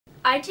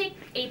I take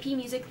AP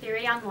Music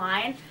Theory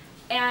online,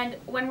 and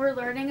when we're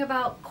learning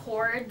about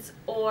chords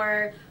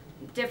or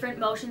different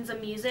motions of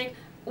music,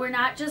 we're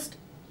not just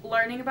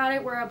learning about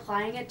it, we're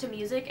applying it to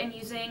music and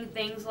using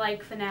things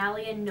like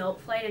finale and note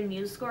flight and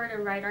MuseScore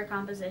to write our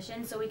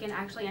composition so we can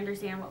actually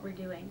understand what we're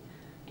doing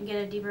and get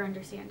a deeper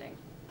understanding.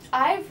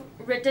 I've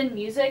written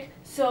music,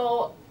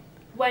 so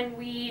when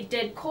we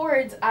did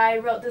chords, I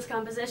wrote this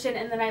composition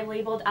and then I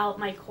labeled out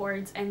my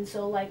chords, and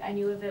so like I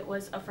knew if it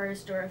was a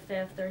first or a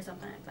fifth or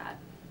something like that.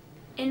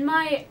 In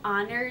my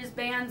honors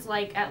bands,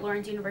 like at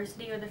Lawrence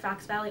University or the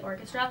Fox Valley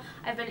Orchestra,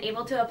 I've been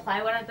able to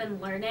apply what I've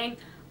been learning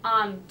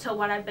to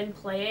what I've been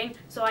playing,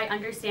 so I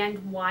understand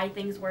why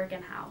things work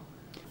and how.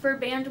 For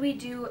band, we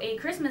do a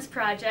Christmas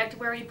project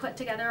where we put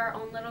together our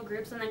own little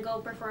groups and then go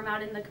perform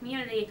out in the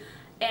community,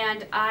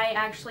 and I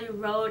actually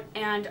wrote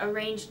and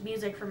arranged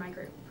music for my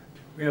group.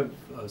 We have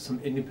some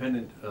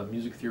independent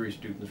music theory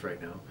students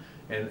right now,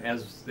 and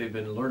as they've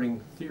been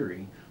learning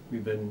theory,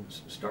 we've been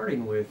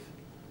starting with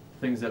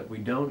things that we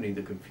don't need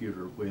the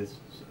computer with,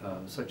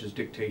 such as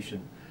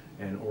dictation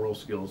and oral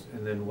skills.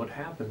 And then what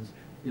happens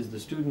is the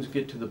students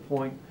get to the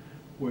point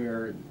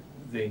where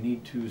they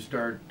need to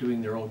start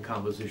doing their own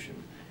composition.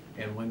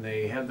 And when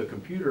they have the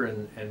computer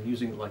and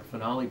using like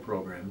Finale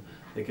program,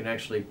 they can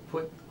actually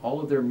put all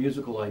of their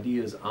musical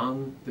ideas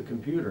on the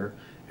computer,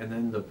 and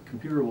then the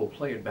computer will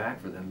play it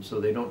back for them, so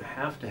they don't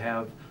have to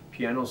have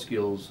piano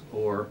skills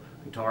or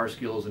guitar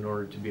skills in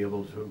order to be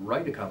able to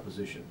write a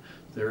composition.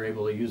 They're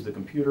able to use the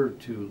computer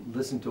to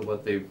listen to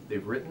what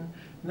they've written,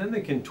 and then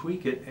they can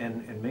tweak it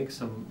and make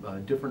some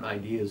different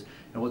ideas.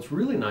 And what's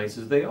really nice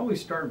is they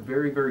always start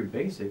very, very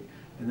basic,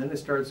 and then it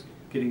starts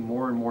getting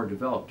more and more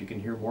developed. You can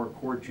hear more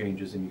chord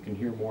changes and you can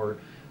hear more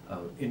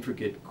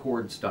intricate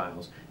chord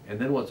styles. And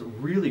then what's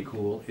really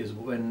cool is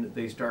when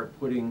they start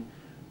putting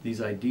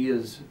these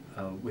ideas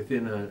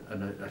within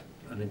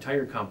an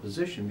entire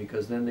composition,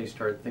 because then they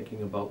start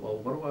thinking about, well,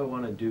 what do I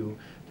want to do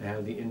to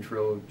have the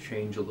intro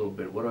change a little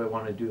bit? What do I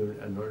want to do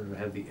in order to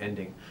have the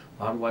ending?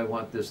 How do I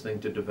want this thing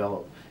to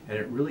develop? And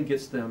it really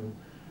gets them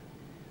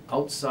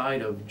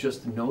outside of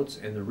just the notes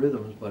and the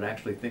rhythms, but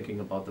actually thinking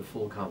about the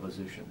full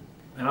composition.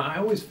 And I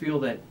always feel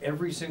that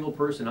every single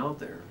person out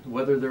there,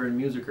 whether they're in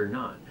music or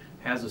not,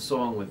 has a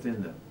song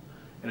within them.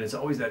 And it's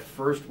always that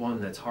first one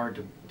that's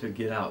hard to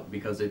get out,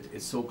 because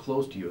it's so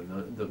close to you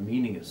and the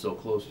meaning is so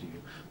close to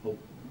you.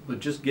 But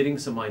just getting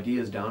some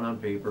ideas down on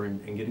paper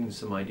and getting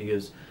some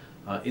ideas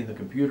in the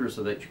computer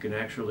so that you can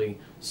actually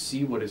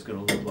see what it's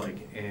going to look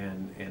like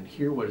and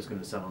hear what it's going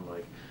to sound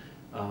like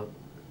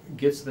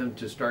gets them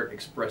to start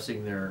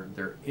expressing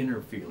their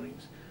inner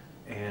feelings.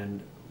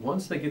 And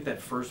once they get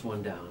that first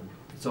one down,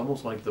 it's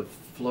almost like the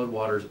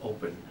floodwaters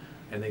open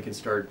and they can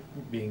start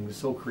being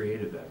so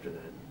creative after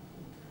that.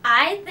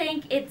 I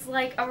think it's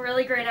like a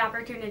really great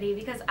opportunity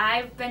because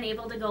I've been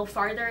able to go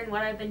farther in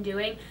what I've been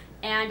doing,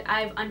 and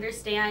I've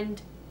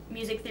understand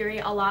music theory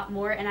a lot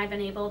more, and I've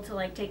been able to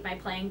like take my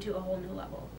playing to a whole new level.